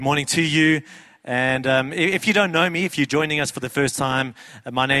Morning to you. And if you don't know me, if you're joining us for the first time,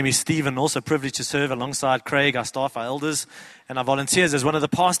 my name is Stephen. Also privileged to serve alongside Craig, our staff, our elders, and our volunteers as one of the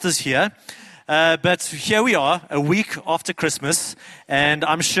pastors here. But here we are, a week after Christmas, and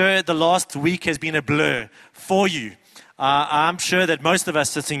I'm sure the last week has been a blur for you. I'm sure that most of us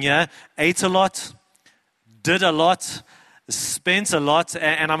sitting here ate a lot, did a lot, spent a lot,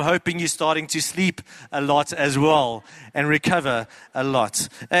 and I'm hoping you're starting to sleep a lot as well and recover a lot.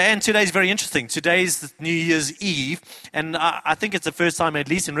 And today's very interesting. Today's New Year's Eve, and I think it's the first time, at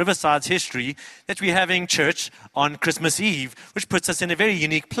least in Riverside's history, that we're having church on Christmas Eve, which puts us in a very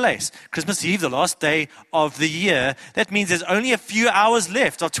unique place. Christmas Eve, the last day of the year. That means there's only a few hours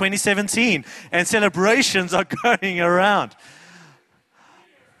left of 2017, and celebrations are going around.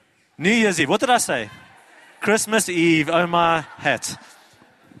 New Year's Eve, what did I say? Christmas Eve, oh my hat.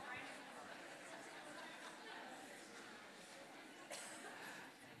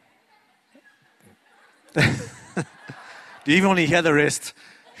 Do you even want to hear the rest?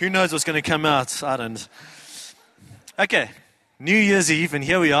 Who knows what's going to come out? I don't. Okay, New Year's Eve, and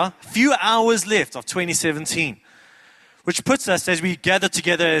here we are. Few hours left of 2017. Which puts us, as we gather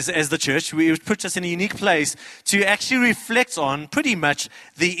together as the church, it puts us in a unique place to actually reflect on pretty much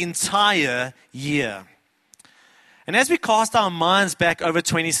the entire year. And as we cast our minds back over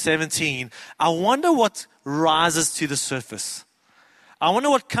 2017, I wonder what rises to the surface. I wonder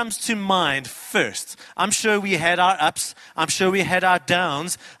what comes to mind first. I'm sure we had our ups. I'm sure we had our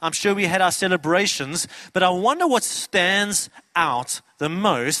downs. I'm sure we had our celebrations. But I wonder what stands out the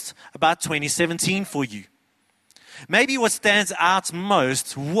most about 2017 for you. Maybe what stands out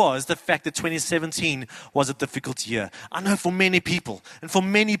most was the fact that 2017 was a difficult year. I know for many people and for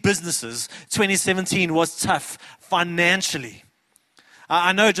many businesses, 2017 was tough financially.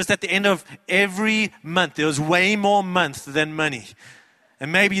 I know just at the end of every month, there was way more month than money.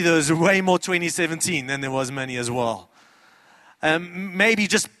 And maybe there was way more 2017 than there was money as well. Maybe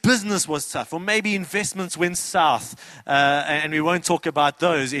just business was tough, or maybe investments went south, and we won't talk about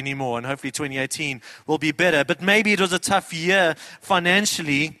those anymore, and hopefully 2018 will be better. But maybe it was a tough year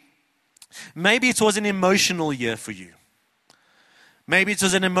financially. Maybe it was an emotional year for you. Maybe it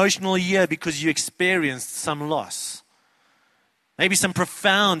was an emotional year because you experienced some loss. Maybe some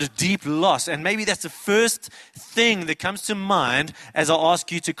profound, deep loss, and maybe that's the first thing that comes to mind as I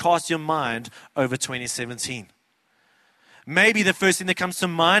ask you to cast your mind over 2017. Maybe the first thing that comes to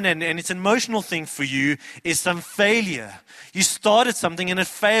mind, and it's an emotional thing for you, is some failure. You started something and it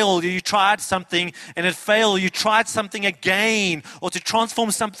failed. You tried something and it failed. You tried something again, or to transform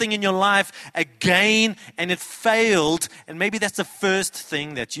something in your life again and it failed. And maybe that's the first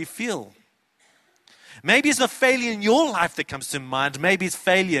thing that you feel. Maybe it's not failure in your life that comes to mind. Maybe it's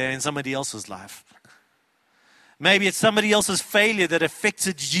failure in somebody else's life. Maybe it's somebody else's failure that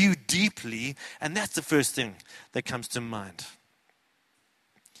affected you deeply, and that's the first thing that comes to mind.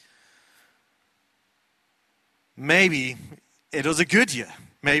 Maybe it was a good year.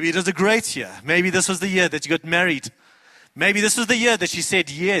 Maybe it was a great year. Maybe this was the year that you got married. Maybe this was the year that you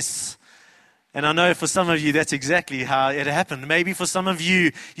said yes. And I know for some of you, that's exactly how it happened. Maybe for some of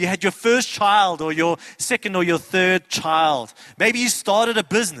you, you had your first child or your second or your third child. Maybe you started a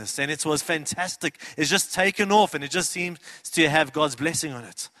business and it was fantastic. It's just taken off and it just seems to have God's blessing on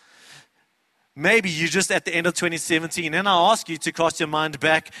it. Maybe you just at the end of 2017, and I'll ask you to cast your mind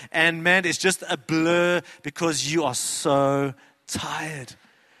back, and man, it's just a blur because you are so tired.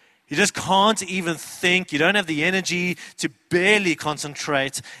 You just can't even think. You don't have the energy to barely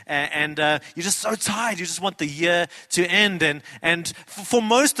concentrate. And you're just so tired. You just want the year to end. And for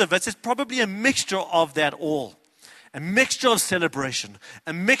most of us, it's probably a mixture of that all. A mixture of celebration.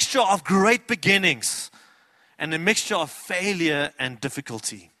 A mixture of great beginnings. And a mixture of failure and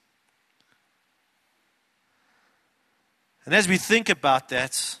difficulty. And as we think about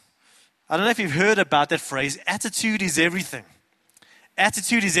that, I don't know if you've heard about that phrase, attitude is everything.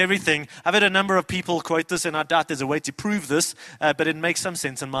 Attitude is everything. I've had a number of people quote this, and I doubt there's a way to prove this, but it makes some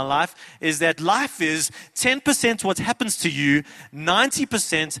sense in my life, is that life is 10% what happens to you,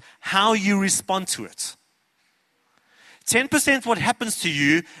 90% how you respond to it. 10% what happens to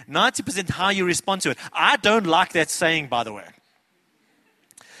you, 90% how you respond to it. I don't like that saying, by the way.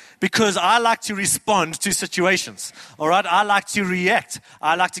 Because I like to respond to situations, all right? I like to react.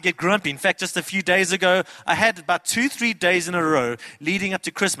 I like to get grumpy. In fact, just a few days ago, I had about 2-3 days in a row leading up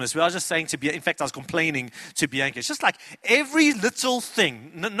to Christmas where I was just saying to Bianca, in fact, I was complaining to Bianca. It's just like every little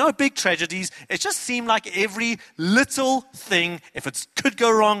thing, no big tragedies. It just seemed like every little thing, if it could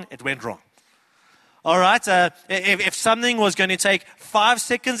go wrong, it went wrong. All right, if something was going to take 5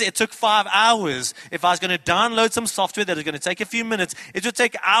 seconds, it took 5 hours. If I was going to download some software that was going to take a few minutes, it would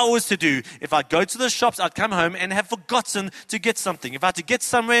take hours to do. If I'd go to the shops, I'd come home and have forgotten to get something. If I had to get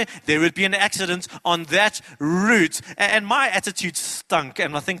somewhere, there would be an accident on that route. And my attitude stunk,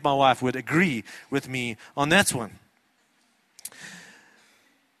 and I think my wife would agree with me on that one.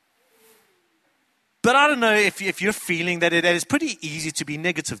 But I don't know if you're feeling that it is pretty easy to be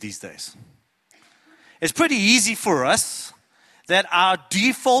negative these days. It's pretty easy for us that our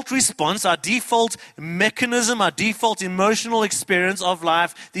default response, our default mechanism, our default emotional experience of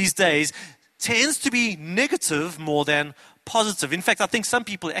life these days tends to be negative more than positive. In fact, I think some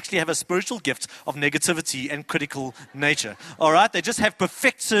people actually have a spiritual gift of negativity and critical nature. All right? They just have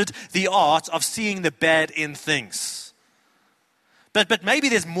perfected the art of seeing the bad in things. But maybe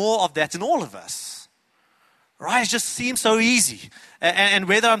there's more of that in all of us. Right? It just seems so easy. And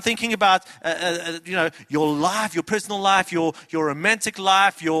whether I'm thinking about, your life, your personal life, your romantic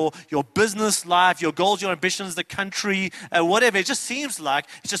life, your business life, your goals, your ambitions, the country, whatever, it just seems like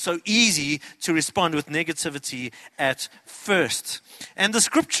it's just so easy to respond with negativity at first. And the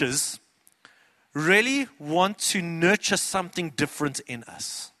scriptures really want to nurture something different in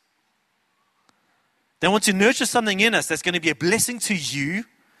us. They want to nurture something in us that's going to be a blessing to you,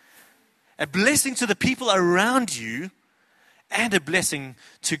 a blessing to the people around you, and a blessing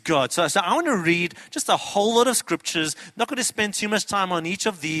to God. So I want to read just a whole lot of scriptures. Not going to spend too much time on each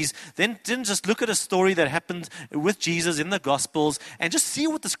of these. Then just look at a story that happened with Jesus in the Gospels and just see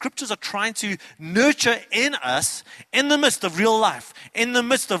what the scriptures are trying to nurture in us in the midst of real life, in the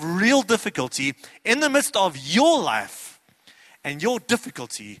midst of real difficulty, in the midst of your life. And your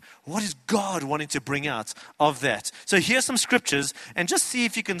difficulty, what is God wanting to bring out of that? So here's some scriptures, and just see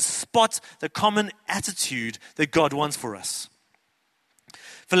if you can spot the common attitude that God wants for us.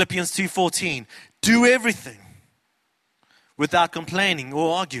 Philippians 2:14, do everything without complaining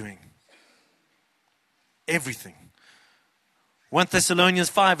or arguing. Everything. 1 Thessalonians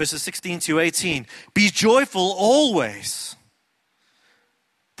 5, verses 16 to 18, be joyful always.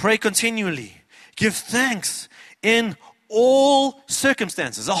 Pray continually. Give thanks in all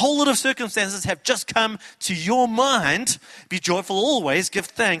circumstances. A whole lot of circumstances have just come to your mind. Be joyful always. Give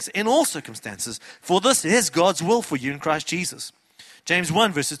thanks in all circumstances. For this is God's will for you in Christ Jesus. James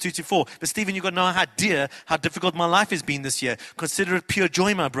 1, verses 2 to 4. But Stephen, you've got no idea how difficult my life has been this year. Consider it pure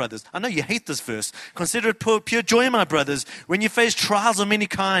joy, my brothers. I know you hate this verse. Consider it pure joy, my brothers, when you face trials of many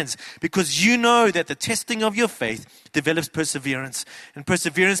kinds, because you know that the testing of your faith develops perseverance. And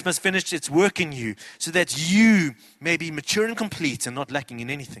perseverance must finish its work in you, so that you may be mature and complete and not lacking in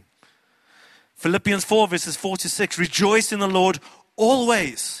anything. Philippians 4, verses 4 to 6. Rejoice in the Lord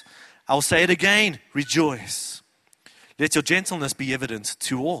always. I'll say it again. Rejoice. Let your gentleness be evident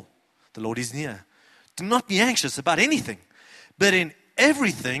to all. The Lord is near. Do not be anxious about anything, but in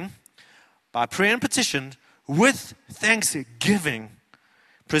everything, by prayer and petition, with thanksgiving,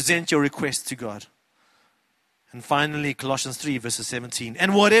 present your requests to God. And finally, Colossians 3, verses 17.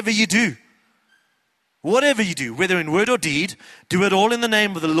 And whatever you do, whether in word or deed, do it all in the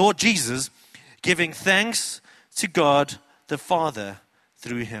name of the Lord Jesus, giving thanks to God the Father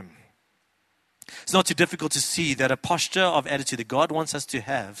through Him. It's not too difficult to see that a posture of attitude that God wants us to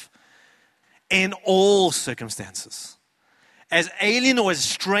have in all circumstances. As alien or as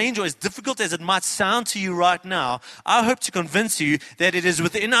strange or as difficult as it might sound to you right now, I hope to convince you that it is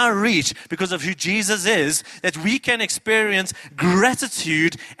within our reach, because of who Jesus is, that we can experience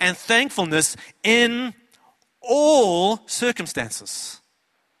gratitude and thankfulness in all circumstances.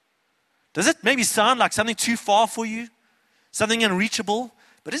 Does it maybe sound like something too far for you? Something unreachable?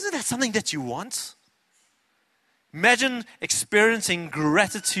 But isn't that something that you want? Imagine experiencing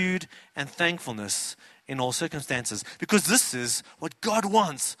gratitude and thankfulness in all circumstances, because this is what God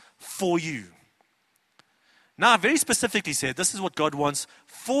wants for you. Now, I very specifically said this is what God wants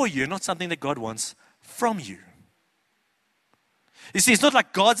for you, not something that God wants from you. You see, it's not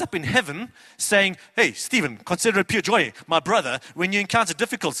like God's up in heaven saying, hey, Stephen, consider it pure joy, my brother, when you encounter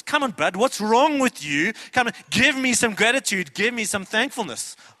difficulties. Come on, bud, what's wrong with you? Come on, give me some gratitude, give me some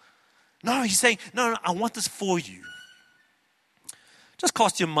thankfulness. No, he's saying, no, I want this for you. Just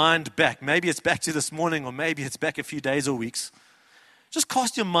cast your mind back. Maybe it's back to this morning, or maybe it's back a few days or weeks. Just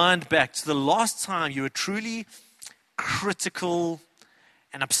cast your mind back to the last time you were truly critical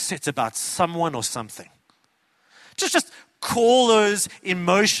and upset about someone or something. Just call those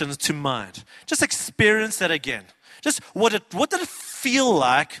emotions to mind. Just experience that again. Just what did it feel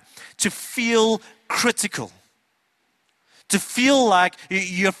like to feel critical? To feel like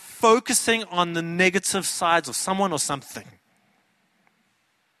you're focusing on the negative sides of someone or something.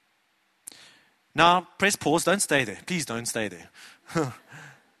 Now, press pause. Don't stay there. Please don't stay there.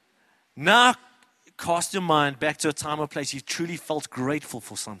 Now, cast your mind back to a time or place you truly felt grateful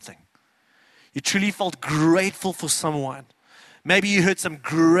for something. You truly felt grateful for someone. Maybe you heard some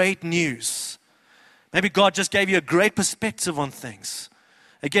great news. Maybe God just gave you a great perspective on things.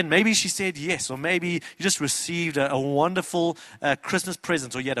 Again, maybe she said yes, or maybe you just received a wonderful Christmas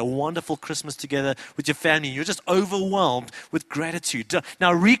present, or you had a wonderful Christmas together with your family. You're just overwhelmed with gratitude.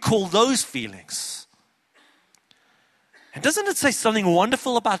 Now recall those feelings. And doesn't it say something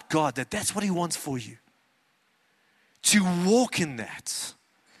wonderful about God, that that's what He wants for you? To walk in that.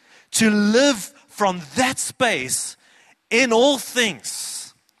 To live from that space in all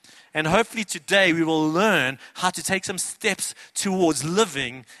things. And hopefully today we will learn how to take some steps towards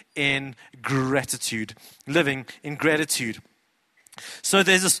living in gratitude. Living in gratitude. So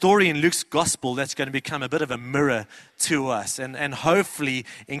there's a story in Luke's gospel that's going to become a bit of a mirror to us and hopefully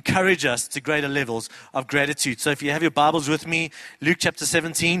encourage us to greater levels of gratitude. So if you have your Bibles with me, Luke chapter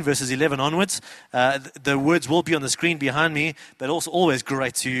 17, verses 11 onwards, the words will be on the screen behind me, but also always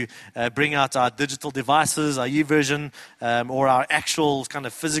great to bring out our digital devices, our YouVersion, or our actual kind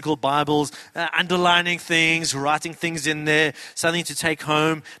of physical Bibles, underlining things, writing things in there, something to take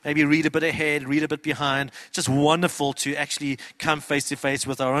home, maybe read a bit ahead, read a bit behind. Just wonderful to actually come face to face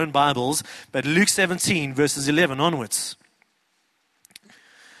with our own Bibles. But Luke 17, verses 11 onwards.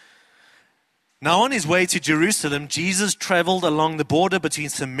 Now on his way to Jerusalem, Jesus traveled along the border between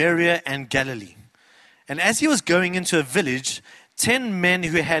Samaria and Galilee. And as he was going into a village, 10 men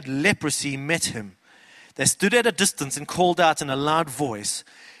who had leprosy met him. They stood at a distance and called out in a loud voice,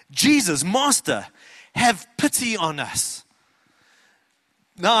 "Jesus, Master, have pity on us."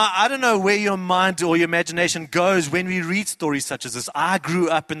 Now, I don't know where your mind or your imagination goes when we read stories such as this. I grew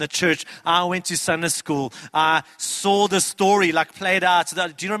up in the church. I went to Sunday school. I saw the story like played out.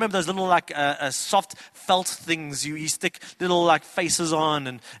 Do you remember those little like soft felt things you stick little like faces on?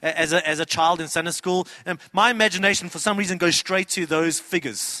 And as a child in Sunday school, my imagination for some reason goes straight to those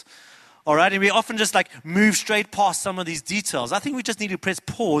figures. All right, and we often just like move straight past some of these details. I think we just need to press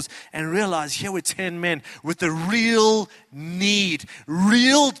pause and realize here we're 10 men with a real need,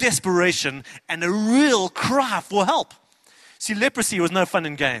 real desperation, and a real cry for help. See, leprosy was no fun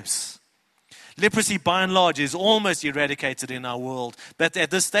and games. Leprosy, by and large, is almost eradicated in our world, but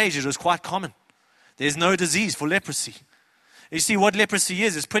at this stage it was quite common. There's no disease for leprosy. You see, what leprosy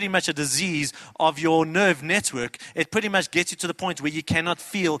is pretty much a disease of your nerve network. It pretty much gets you to the point where you cannot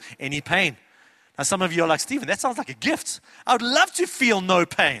feel any pain. Now, some of you are like, Stephen, that sounds like a gift. I would love to feel no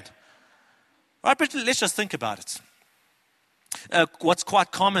pain. All right, but let's just think about it. What's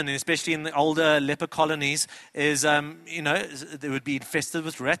quite common, especially in the older leper colonies, is, they would be infested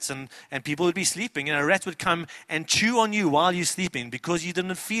with rats and people would be sleeping. And a rat would come and chew on you while you're sleeping. Because you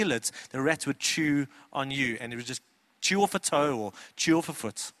didn't feel it, the rat would chew on you and it would just chew off a toe or chew off a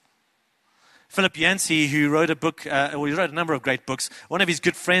foot. Philip Yancey, who wrote a book, he wrote a number of great books. One of his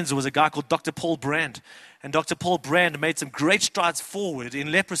good friends was a guy called Dr. Paul Brand. And Dr. Paul Brand made some great strides forward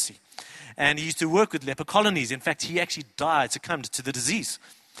in leprosy. And he used to work with leper colonies. In fact, he actually died, succumbed to the disease.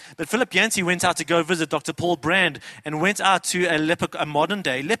 But Philip Yancey went out to go visit Dr. Paul Brand and went out to a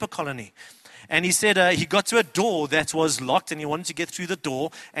modern-day leper colony. And he said he got to a door that was locked and he wanted to get through the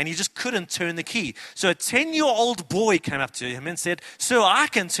door and he just couldn't turn the key. So a 10-year-old boy came up to him and said, "Sir, I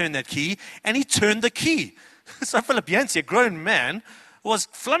can turn that key." And he turned the key. So Philip Yancey, a grown man, was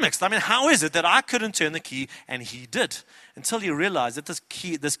flummoxed. I mean, how is it that I couldn't turn the key and he did? Until he realized that this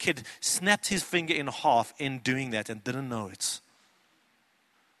kid snapped his finger in half in doing that and didn't know it.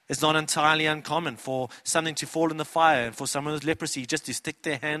 It's not entirely uncommon for something to fall in the fire and for someone with leprosy just to stick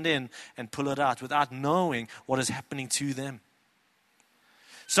their hand in and pull it out without knowing what is happening to them.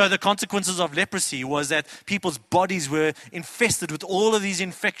 So the consequences of leprosy was that people's bodies were infested with all of these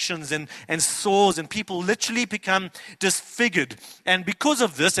infections and sores, and people literally become disfigured. And because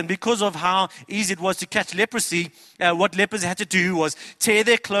of this, and because of how easy it was to catch leprosy, what lepers had to do was tear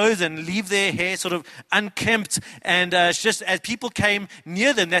their clothes and leave their hair sort of unkempt. And just as people came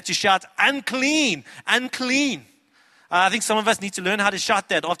near them, they had to shout, "Unclean, unclean." I think some of us need to learn how to shout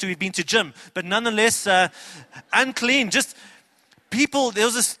that after we've been to gym. But nonetheless, unclean, just... People, there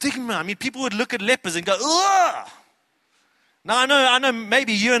was a stigma. I mean, people would look at lepers and go, "Ugh!" Now, I know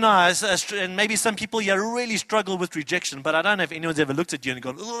maybe you and I, and maybe some people here really struggle with rejection, but I don't know if anyone's ever looked at you and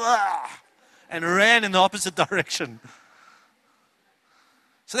gone, "Ugh!" and ran in the opposite direction.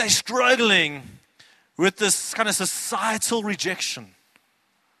 So they're struggling with this kind of societal rejection.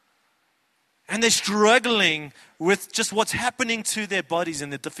 And they're struggling with just what's happening to their bodies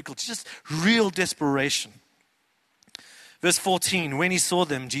and their difficulties, just real desperation. Verse 14, when he saw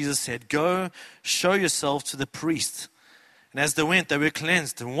them, Jesus said, "Go, show yourself to the priest." And as they went, they were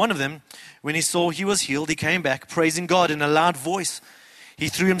cleansed. And one of them, when he saw he was healed, he came back, praising God in a loud voice. He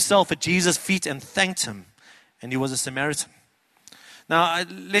threw himself at Jesus' feet and thanked him. And he was a Samaritan. Now,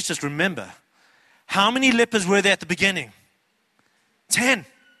 let's just remember, how many lepers were there at the beginning? 10.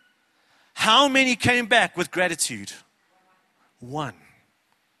 How many came back with gratitude? 1.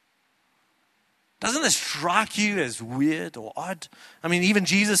 Doesn't this strike you as weird or odd? I mean, even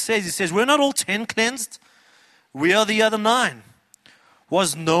Jesus says, we're not all 10 cleansed. We are the other 9.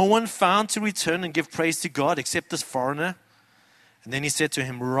 Was no one found to return and give praise to God except this foreigner? And then he said to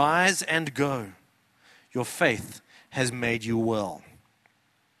him, "Rise and go. Your faith has made you well."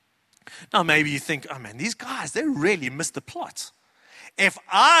 Now maybe you think, oh man, these guys, they really missed the plot. If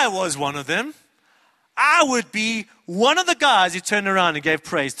I was one of them, I would be one of the guys who turned around and gave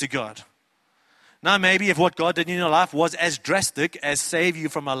praise to God. Now maybe if what God did in your life was as drastic as save you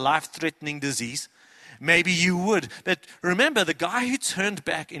from a life-threatening disease, maybe you would. But remember, the guy who turned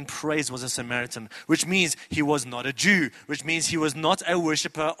back in praise was a Samaritan, which means he was not a Jew, which means he was not a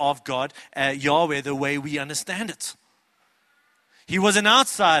worshiper of God, Yahweh, the way we understand it. He was an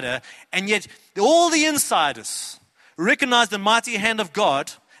outsider, and yet all the insiders recognized the mighty hand of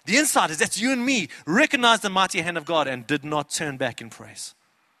God. The insiders, that's you and me, recognized the mighty hand of God and did not turn back in praise.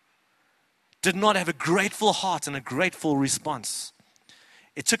 Did not have a grateful heart and a grateful response.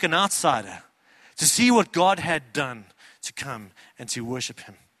 It took an outsider to see what God had done to come and to worship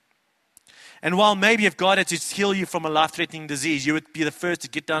him. And while maybe if God had to heal you from a life-threatening disease, you would be the first to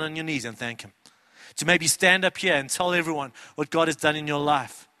get down on your knees and thank him. To maybe stand up here and tell everyone what God has done in your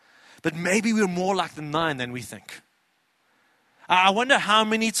life. But maybe we're more like the 9 than we think. I wonder how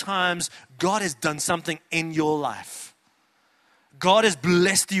many times God has done something in your life. God has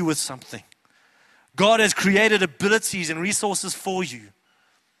blessed you with something. God has created abilities and resources for you.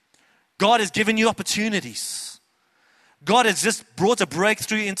 God has given you opportunities. God has just brought a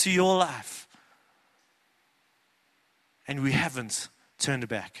breakthrough into your life. And we haven't turned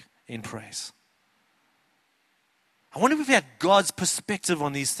back in praise. I wonder if we've had God's perspective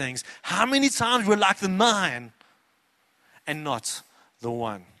on these things. How many times we're like the 9 and not the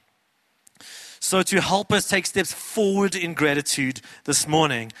 1? So to help us take steps forward in gratitude this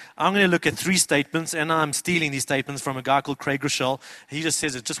morning, I'm going to look at 3 statements, and I'm stealing these statements from a guy called Craig Rochelle. He just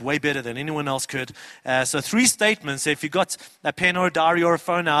says it just way better than anyone else could. So 3 statements. If you've got a pen or a diary or a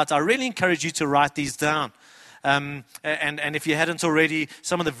phone out, I really encourage you to write these down. And if you hadn't already,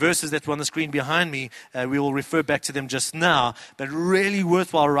 some of the verses that were on the screen behind me, we will refer back to them just now, but really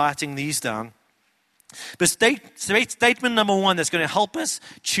worthwhile writing these down. But statement number 1 that's going to help us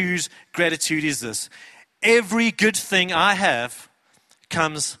choose gratitude is this: every good thing I have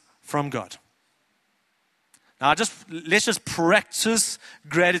comes from God. Now, let's just practice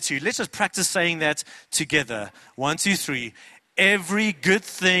gratitude. Let's just practice saying that together. 1, 2, 3. Every good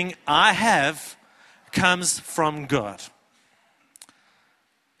thing I have comes from God.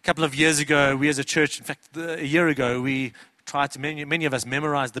 A couple of years ago, we as a church, in fact, a year ago, we tried to, many of us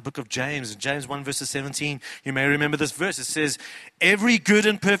memorized the book of James. James 1 verses 17, you may remember this verse. It says, every good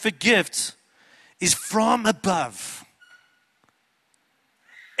and perfect gift is from above.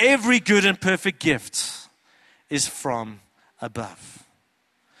 Every good and perfect gift is from above.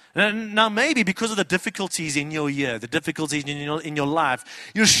 Now maybe because of the difficulties in your year, the difficulties in your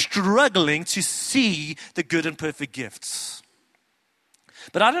life, you're struggling to see the good and perfect gifts.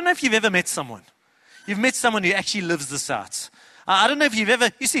 But I don't know if you've ever met someone. You've met someone who actually lives this out. I don't know if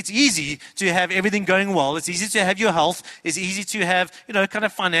you see, it's easy to have everything going well. It's easy to have your health. It's easy to have, kind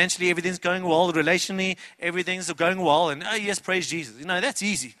of financially, everything's going well. Relationally, everything's going well. And, oh yes, praise Jesus. That's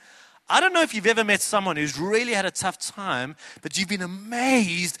easy. I don't know if you've ever met someone who's really had a tough time, but you've been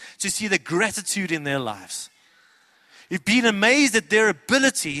amazed to see the gratitude in their lives. You've been amazed at their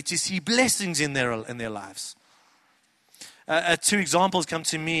ability to see blessings in their lives. 2 examples come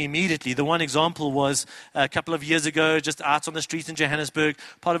to me immediately. The one example was a couple of years ago, just out on the streets in Johannesburg,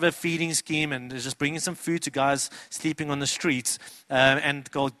 part of a feeding scheme, and just bringing some food to guys sleeping on the streets.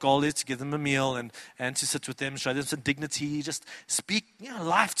 And goal is to give them a meal and to sit with them, show them some dignity, just speak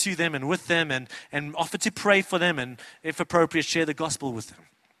life to them and with them, and offer to pray for them, and if appropriate, share the gospel with them.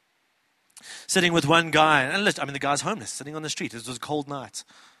 Sitting with one guy, and the guy's homeless, sitting on the street. It was a cold night.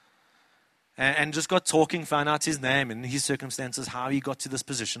 And just got talking, found out his name and his circumstances, how he got to this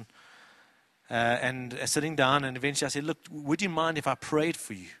position. And sitting down, and eventually I said, look, would you mind if I prayed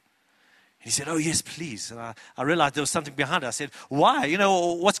for you? And he said, oh, yes, please. And I realized there was something behind it. I said, why?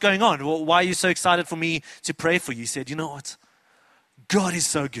 What's going on? Why are you so excited for me to pray for you? He said, you know what? God is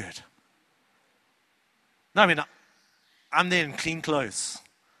so good. No, I'm there in clean clothes.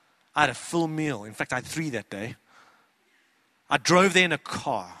 I had a full meal. In fact, I had 3 that day. I drove there in a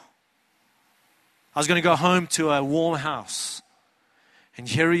car. I was going to go home to a warm house. And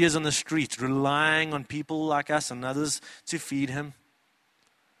here he is on the street, relying on people like us and others to feed him.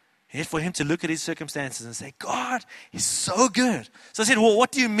 And for him to look at his circumstances and say, God is so good. So I said, well,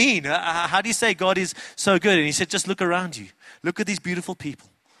 what do you mean? How do you say God is so good? And he said, just look around you. Look at these beautiful people.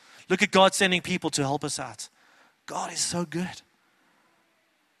 Look at God sending people to help us out. God is so good.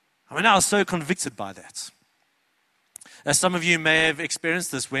 I mean, I was so convicted by that. Some of you may have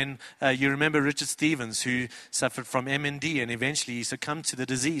experienced this when you remember Richard Stevens, who suffered from MND and eventually he succumbed to the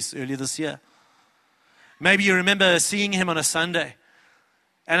disease earlier this year. Maybe you remember seeing him on a Sunday.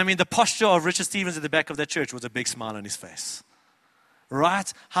 And I mean, the posture of Richard Stevens at the back of that church was a big smile on his face.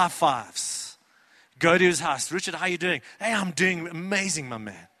 Right? High fives. Go to his house. Richard, how are you doing? Hey, I'm doing amazing, my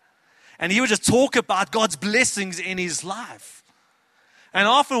man. And he would just talk about God's blessings in his life. And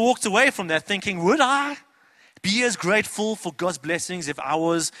I often walked away from that thinking, would I be as grateful for God's blessings if I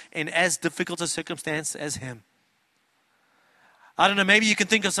was in as difficult a circumstance as him? I don't know, maybe you can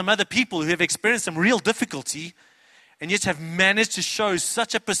think of some other people who have experienced some real difficulty and yet have managed to show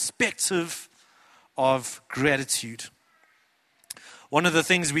such a perspective of gratitude. One of the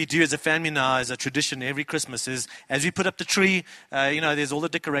things we do as a family now, as a tradition every Christmas, is as we put up the tree, there's all the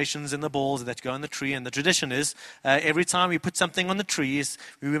decorations and the balls that go on the tree. And the tradition is every time we put something on the tree,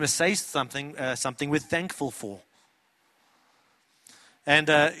 we must say something we're thankful for. And,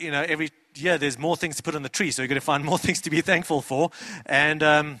 every year there's more things to put on the tree, so you're going to find more things to be thankful for.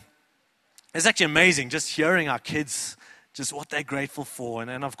 And it's actually amazing just hearing our kids just what they're grateful for.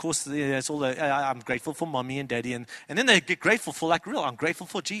 And of course, it's all I'm grateful for mommy and daddy. And then they get grateful for I'm grateful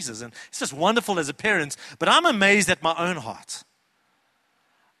for Jesus. And it's just wonderful as a parent. But I'm amazed at my own heart.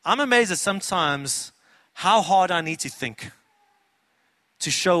 I'm amazed at sometimes how hard I need to think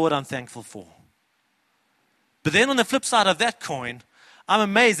to show what I'm thankful for. But then on the flip side of that coin, I'm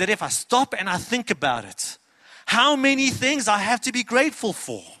amazed that if I stop and I think about it, how many things I have to be grateful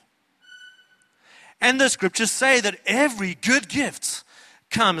for. And the scriptures say that every good gift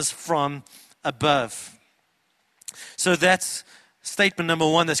comes from above. So that's statement number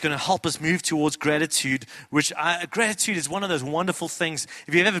 1 that's going to help us move towards gratitude, which gratitude is one of those wonderful things.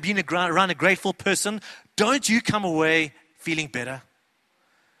 If you've ever been around a grateful person, don't you come away feeling better?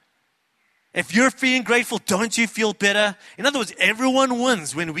 If you're feeling grateful, don't you feel better? In other words, everyone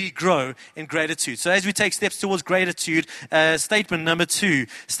wins when we grow in gratitude. So as we take steps towards gratitude, statement number 2.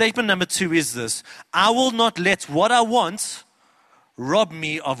 Statement number 2 is this: I will not let what I want rob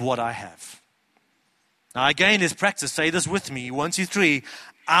me of what I have. Now again, there's practice. Say this with me. 1, 2, 3.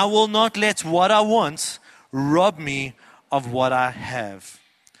 I will not let what I want rob me of what I have.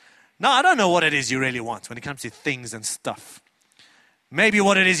 Now, I don't know what it is you really want when it comes to things and stuff. Maybe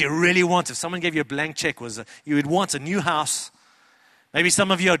what it is you really want, if someone gave you a blank check, was you would want a new house. Maybe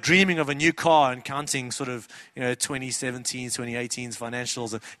some of you are dreaming of a new car and counting sort of 2017, 2018's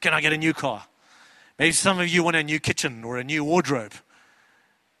financials. Can I get a new car? Maybe some of you want a new kitchen or a new wardrobe.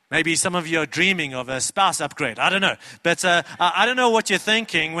 Maybe some of you are dreaming of a spouse upgrade. I don't know. But I don't know what you're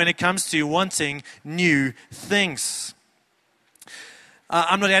thinking when it comes to wanting new things.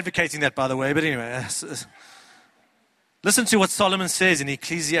 I'm not advocating that, by the way, but anyway. Listen to what Solomon says in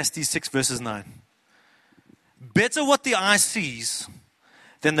Ecclesiastes 6 verses 9. Better what the eye sees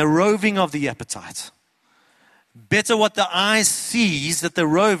than the roving of the appetite. Better what the eye sees than the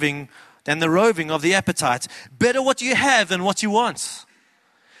roving of the appetite. Better what you have than what you want.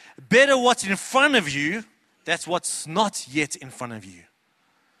 Better what's in front of you, that's what's not yet in front of you.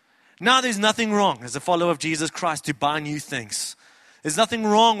 Now there's nothing wrong as a follower of Jesus Christ to buy new things. There's nothing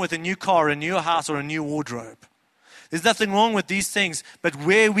wrong with a new car, a new house, or a new wardrobe. There's nothing wrong with these things, but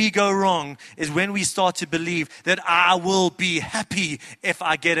where we go wrong is when we start to believe that I will be happy if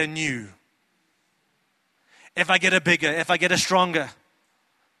I get a new, if I get a bigger, if I get a stronger,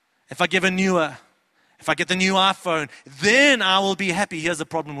 if I get a newer, if I get the new iPhone, then I will be happy. Here's the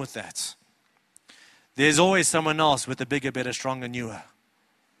problem with that. There's always someone else with a bigger, better, stronger, newer.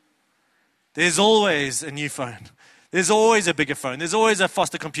 There's always a new phone. There's always a bigger phone. There's always a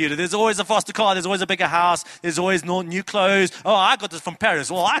faster computer. There's always a faster car. There's always a bigger house. There's always new clothes. Oh, I got this from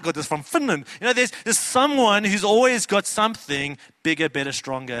Paris. Well, I got this from Finland. There's someone who's always got something bigger, better,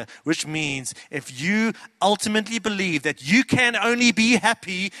 stronger, which means if you ultimately believe that you can only be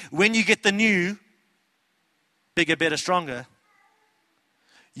happy when you get the new, bigger, better, stronger,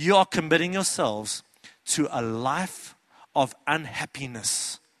 you are committing yourselves to a life of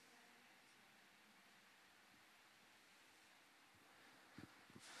unhappiness.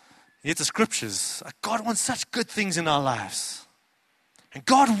 Yet the scriptures, God wants such good things in our lives. And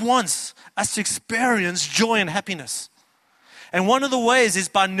God wants us to experience joy and happiness. And one of the ways is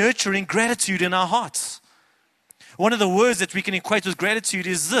by nurturing gratitude in our hearts. One of the words that we can equate with gratitude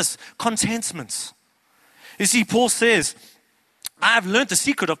is this: contentment. You see, Paul says, I've learned the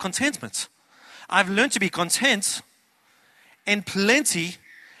secret of contentment. I've learned to be content in plenty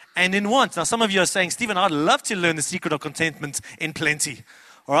and in want. Now, some of you are saying, Stephen, I'd love to learn the secret of contentment in plenty.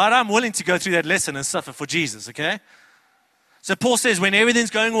 All right, I'm willing to go through that lesson and suffer for Jesus, okay? So Paul says, when everything's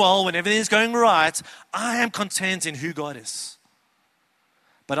going well, when everything's going right, I am content in who God is.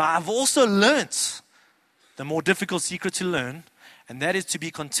 But I've also learnt the more difficult secret to learn, and that is to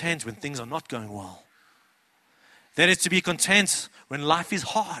be content when things are not going well. That is to be content when life is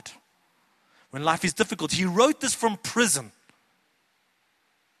hard, when life is difficult. He wrote this from prison.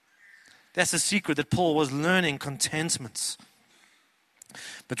 That's the secret that Paul was learning, contentment.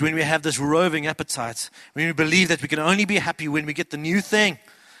 But when we have this roving appetite, when we believe that we can only be happy when we get the new thing,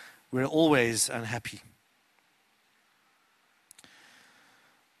 we're always unhappy.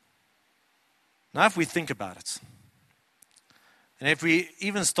 Now, if we think about it, and if we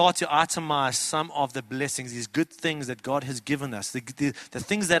even start to itemize some of the blessings, these good things that God has given us, the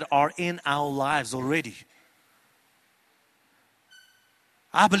things that are in our lives already,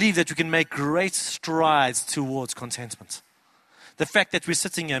 I believe that we can make great strides towards contentment. The fact that we're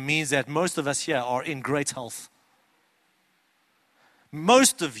sitting here means that most of us here are in great health.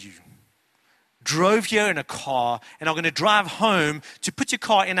 Most of you drove here in a car and are going to drive home to put your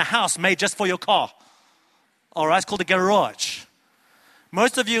car in a house made just for your car. All right, it's called a garage.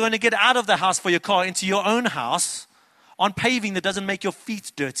 Most of you are going to get out of the house for your car into your own house on paving that doesn't make your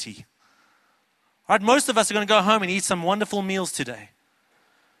feet dirty. All right, most of us are going to go home and eat some wonderful meals today.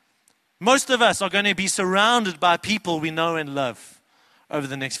 Most of us are going to be surrounded by people we know and love over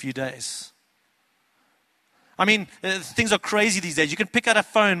the next few days. I mean, things are crazy these days. You can pick out a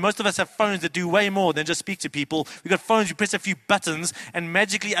phone. Most of us have phones that do way more than just speak to people. We've got phones, you press a few buttons, and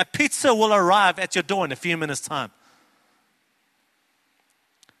magically a pizza will arrive at your door in a few minutes' time.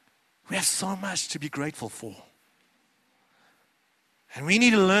 We have so much to be grateful for. And we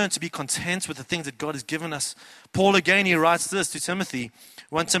need to learn to be content with the things that God has given us. Paul again, he writes this to Timothy,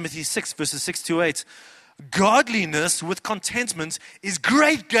 1 Timothy 6, verses 6 to 8. Godliness with contentment is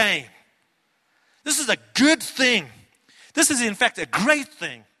great gain. This is a good thing. This is, in fact, a great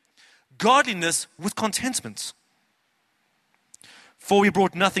thing. Godliness with contentment. For we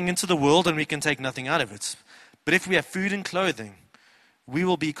brought nothing into the world, and we can take nothing out of it. But if we have food and clothing, we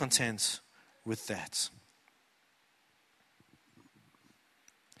will be content with that.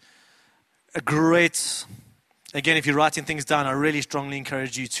 Again, if you're writing things down, I really strongly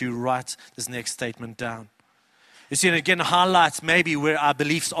encourage you to write this next statement down. You see, and again, highlights maybe where our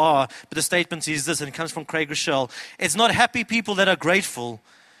beliefs are, but the statement is this, and it comes from Craig Rochelle. It's not happy people that are grateful.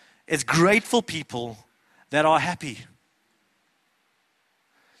 It's grateful people that are happy.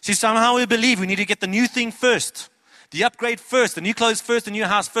 See, somehow we believe we need to get the new thing first, the upgrade first, the new clothes first, the new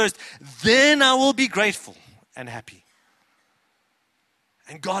house first. Then I will be grateful and happy.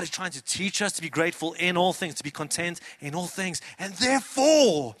 And God is trying to teach us to be grateful in all things, to be content in all things. And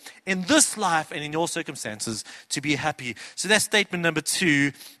therefore, in this life and in your circumstances, to be happy. So that's statement number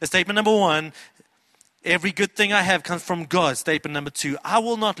 2. Statement number 1, every good thing I have comes from God. Statement number 2, I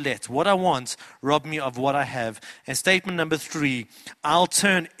will not let what I want rob me of what I have. And statement number 3, I'll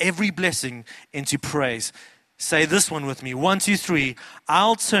turn every blessing into praise. Say this one with me. 1, 2, 3.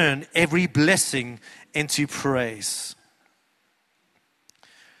 I'll turn every blessing into praise.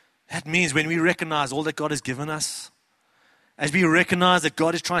 That means when we recognize all that God has given us, as we recognize that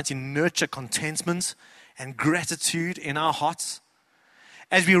God is trying to nurture contentment and gratitude in our hearts,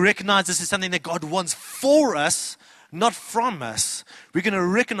 as we recognize this is something that God wants for us, not from us, we're going to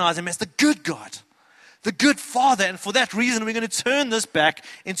recognize Him as the good God, the good Father. And for that reason, we're going to turn this back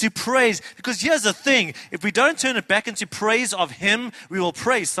into praise. Because here's the thing, if we don't turn it back into praise of Him, we will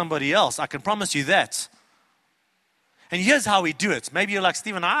praise somebody else. I can promise you that. And here's how we do it. Maybe you're like,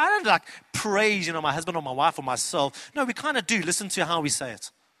 Stephen, I don't like praise, my husband or my wife or myself. No, we kind of do. Listen to how we say it.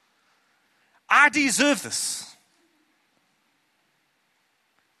 I deserve this.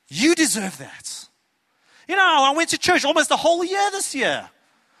 You deserve that. I went to church almost the whole year this year.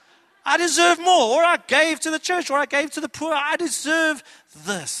 I deserve more. Or I gave to the church, or I gave to the poor. I deserve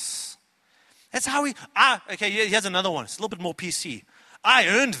this. That's how okay, here's another one. It's a little bit more PC. I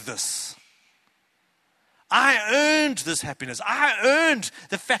earned this. I earned this happiness. I earned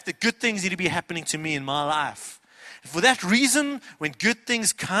the fact that good things need to be happening to me in my life. And for that reason, when good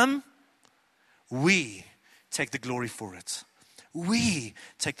things come, we take the glory for it. We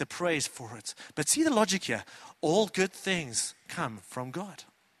take the praise for it. But see the logic here. All good things come from God,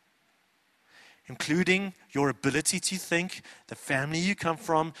 including your ability to think, the family you come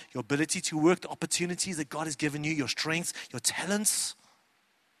from, your ability to work, the opportunities that God has given you, your strengths, your talents,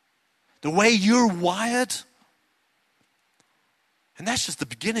 the way you're wired. And that's just the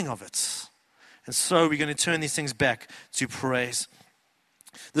beginning of it. And so we're going to turn these things back to praise.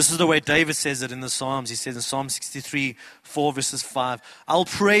 This is the way David says it in the Psalms. He says in Psalm 63, 4 verses 5, I'll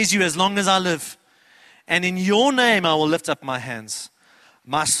praise you as long as I live, and in your name I will lift up my hands.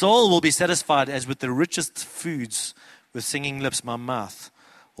 My soul will be satisfied as with the richest foods. With singing lips, my mouth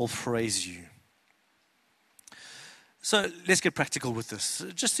will praise you. So let's get practical with this,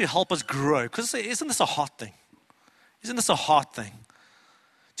 just to help us grow. Because isn't this a hard thing? Isn't this a hard thing?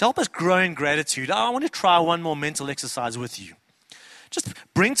 To help us grow in gratitude, I want to try one more mental exercise with you. Just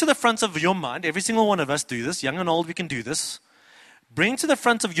bring to the front of your mind, every single one of us do this, young and old, we can do this. Bring to the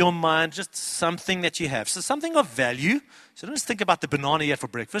front of your mind just something that you have. So something of value. So don't just think about the banana you had for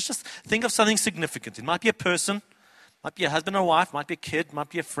breakfast. Just think of something significant. It might be a person, might be a husband or wife, might be a kid, might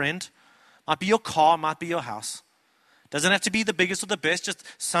be a friend, might be your car, might be your house. Doesn't have to be the biggest or the best, just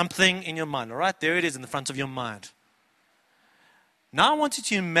something in your mind. All right, there it is in the front of your mind. Now I want you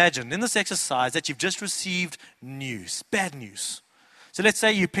to imagine in this exercise that you've just received news, bad news. So let's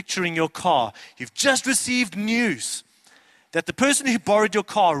say you're picturing your car. You've just received news that the person who borrowed your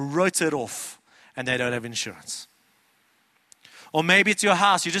car wrote it off and they don't have insurance. Or maybe it's your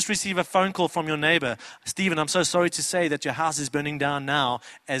house. You just receive a phone call from your neighbor. Stephen, I'm so sorry to say that your house is burning down now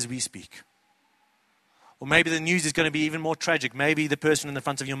as we speak. Or maybe the news is going to be even more tragic. Maybe the person in the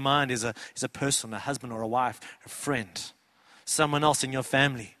front of your mind is a person, a husband or a wife, a friend, someone else in your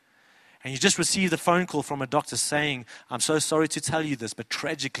family. And you just received a phone call from a doctor saying, I'm so sorry to tell you this, but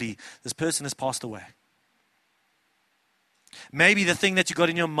tragically, this person has passed away. Maybe the thing that you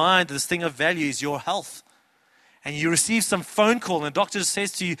got in your mind, this thing of value, is your health. And you receive some phone call and the doctor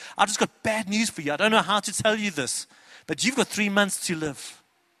says to you, I've just got bad news for you. I don't know how to tell you this, but you've got 3 months to live.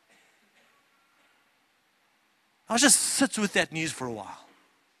 I'll just sit with that news for a while.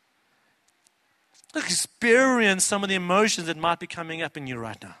 Experience some of the emotions that might be coming up in you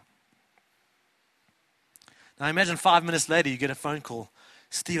right now. Now imagine 5 minutes later you get a phone call.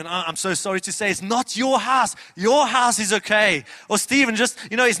 Stephen, I'm so sorry to say it's not your house. Your house is okay. Or Stephen, just,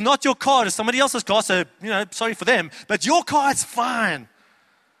 it's not your car. It's somebody else's car, so, sorry for them. But your car is fine.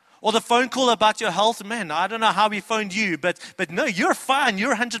 Or the phone call about your health. Man, I don't know how we phoned you, but no, you're fine.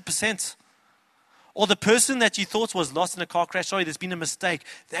 You're 100%. Or the person that you thought was lost in a car crash. Sorry, there's been a mistake.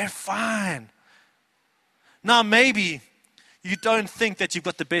 They're fine. Now, maybe you don't think that you've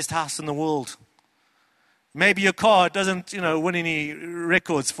got the best house in the world. Maybe your car doesn't, win any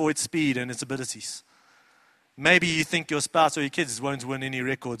records for its speed and its abilities. Maybe you think your spouse or your kids won't win any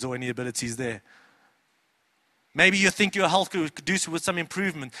records or any abilities there. Maybe you think your health could do with some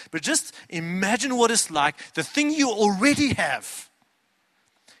improvement. But just imagine what it's like. The thing you already have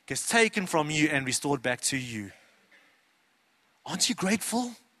gets taken from you and restored back to you. Aren't you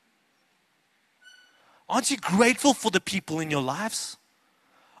grateful? Aren't you grateful for the people in your lives?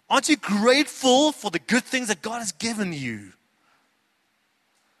 Aren't you grateful for the good things that God has given you?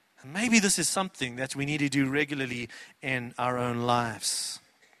 And maybe this is something that we need to do regularly in our own lives.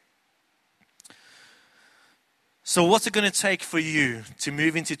 So what's it going to take for you to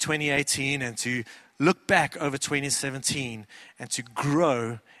move into 2018 and to look back over 2017 and to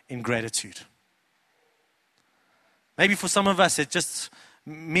grow in gratitude? Maybe for some of us it just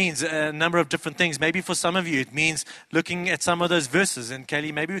means a number of different things. Maybe for some of you it means looking at some of those verses. And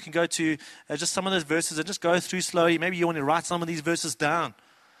Kelly, maybe we can go to just some of those verses and just go through slowly. Maybe you want to write some of these verses down.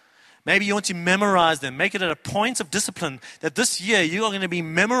 Maybe you want to memorize them. Make it at a point of discipline that this year you are going to be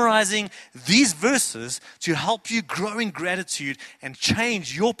memorizing these verses to help you grow in gratitude and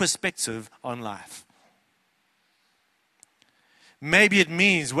change your perspective on life. Maybe it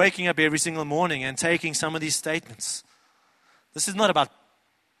means waking up every single morning and taking some of these statements. This is not about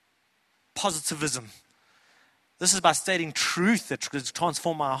positivism. This is about stating truth that could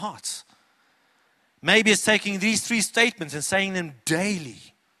transform our hearts. Maybe it's taking these 3 statements and saying them daily.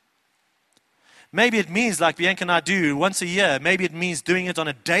 Maybe it means, like Bianca and I do once a year, maybe it means doing it on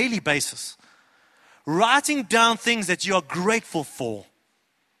a daily basis. Writing down things that you are grateful for,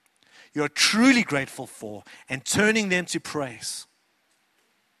 you are truly grateful for, and turning them to praise.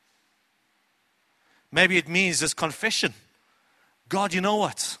 Maybe it means this confession. God, you know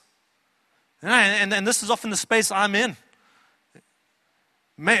what? And this is often the space I'm in.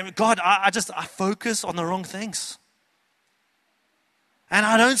 God, I focus on the wrong things. And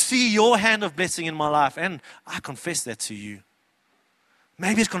I don't see your hand of blessing in my life. And I confess that to you.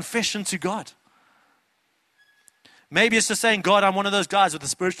 Maybe it's confession to God. Maybe it's just saying, God, I'm one of those guys with the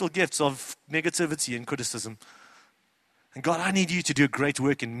spiritual gifts of negativity and criticism. And God, I need you to do a great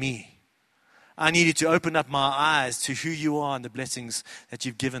work in me. I need you to open up my eyes to who you are and the blessings that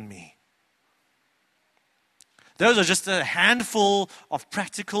you've given me. Those are just a handful of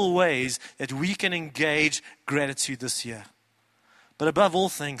practical ways that we can engage gratitude this year. But above all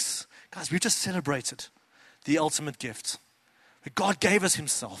things, guys, we've just celebrated the ultimate gift. God gave us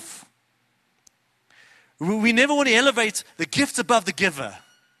himself. We never want to elevate the gift above the giver.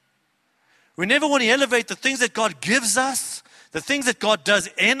 We never want to elevate the things that God gives us, the things that God does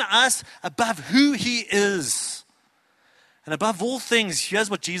in us, above who he is. And above all things,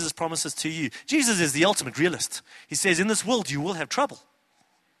 here's what Jesus promises to you. Jesus is the ultimate realist. He says, in this world you will have trouble.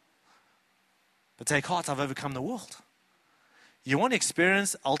 But take heart, I've overcome the world. You want to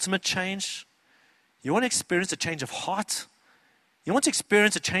experience ultimate change? You want to experience a change of heart? You want to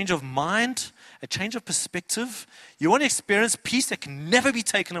experience a change of mind, a change of perspective? You want to experience peace that can never be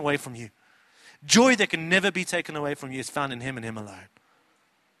taken away from you. Joy that can never be taken away from you is found in him and him alone.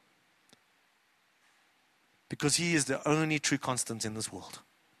 Because he is the only true constant in this world.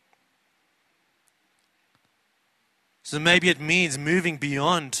 So maybe it means moving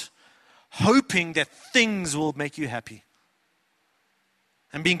beyond hoping that things will make you happy.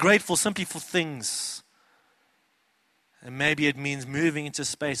 And being grateful simply for things. And maybe it means moving into a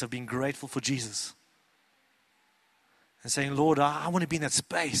space of being grateful for Jesus. And saying, Lord, I want to be in that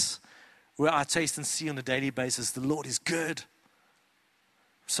space where I taste and see on a daily basis the Lord is good.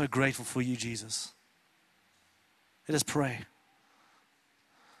 I'm so grateful for you, Jesus. Let us pray.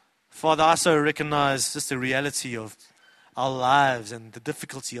 Father, I so recognize just the reality of our lives and the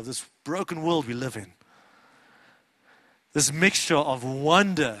difficulty of this broken world we live in. This mixture of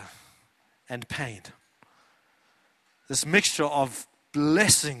wonder and pain. This mixture of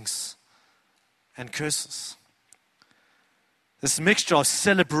blessings and curses. This mixture of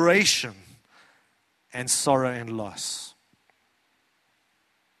celebration and sorrow and loss.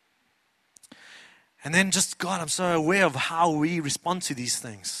 And then just, God, I'm so aware of how we respond to these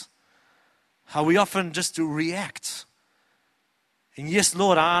things. How we often just react. And yes,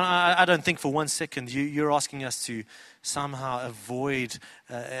 Lord, I don't think for 1 second you're asking us to somehow avoid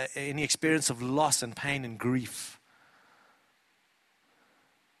any experience of loss and pain and grief.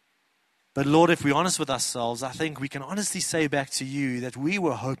 But Lord, if we're honest with ourselves, I think we can honestly say back to you that we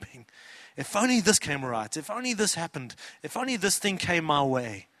were hoping, if only this came right, if only this happened, if only this thing came my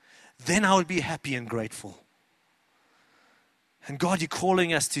way, then I would be happy and grateful. And God, you're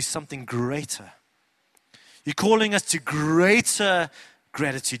calling us to something greater. You're calling us to greater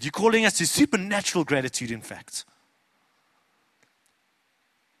gratitude. You're calling us to supernatural gratitude, in fact.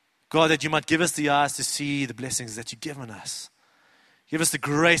 God, that you might give us the eyes to see the blessings that you've given us. Give us the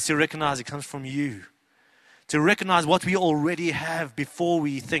grace to recognize it comes from you. To recognize what we already have before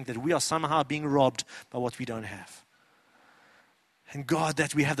we think that we are somehow being robbed by what we don't have. And God,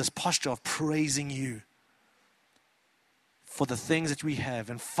 that we have this posture of praising you for the things that we have.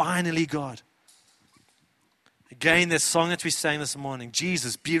 And finally, God, again, that song that we sang this morning,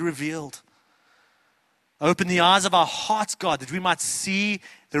 Jesus, be revealed. Open the eyes of our hearts, God, that we might see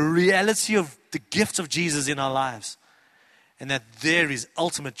the reality of the gift of Jesus in our lives. And that there is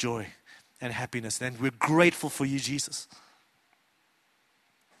ultimate joy and happiness. And we're grateful for you, Jesus.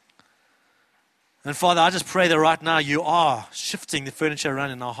 And Father, I just pray that right now you are shifting the furniture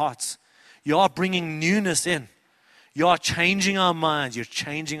around in our hearts. You are bringing newness in. You are changing our minds. You're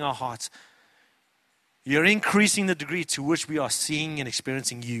changing our hearts. You're increasing the degree to which we are seeing and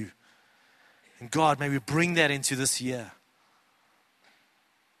experiencing you. And God, may we bring that into this year.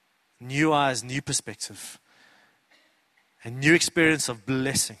 New eyes, new perspective. A new experience of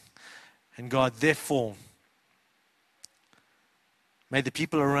blessing. And God, therefore, may the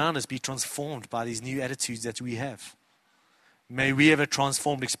people around us be transformed by these new attitudes that we have. May we have a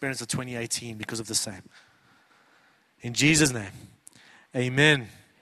transformed experience of 2018 because of the same. In Jesus' name, amen.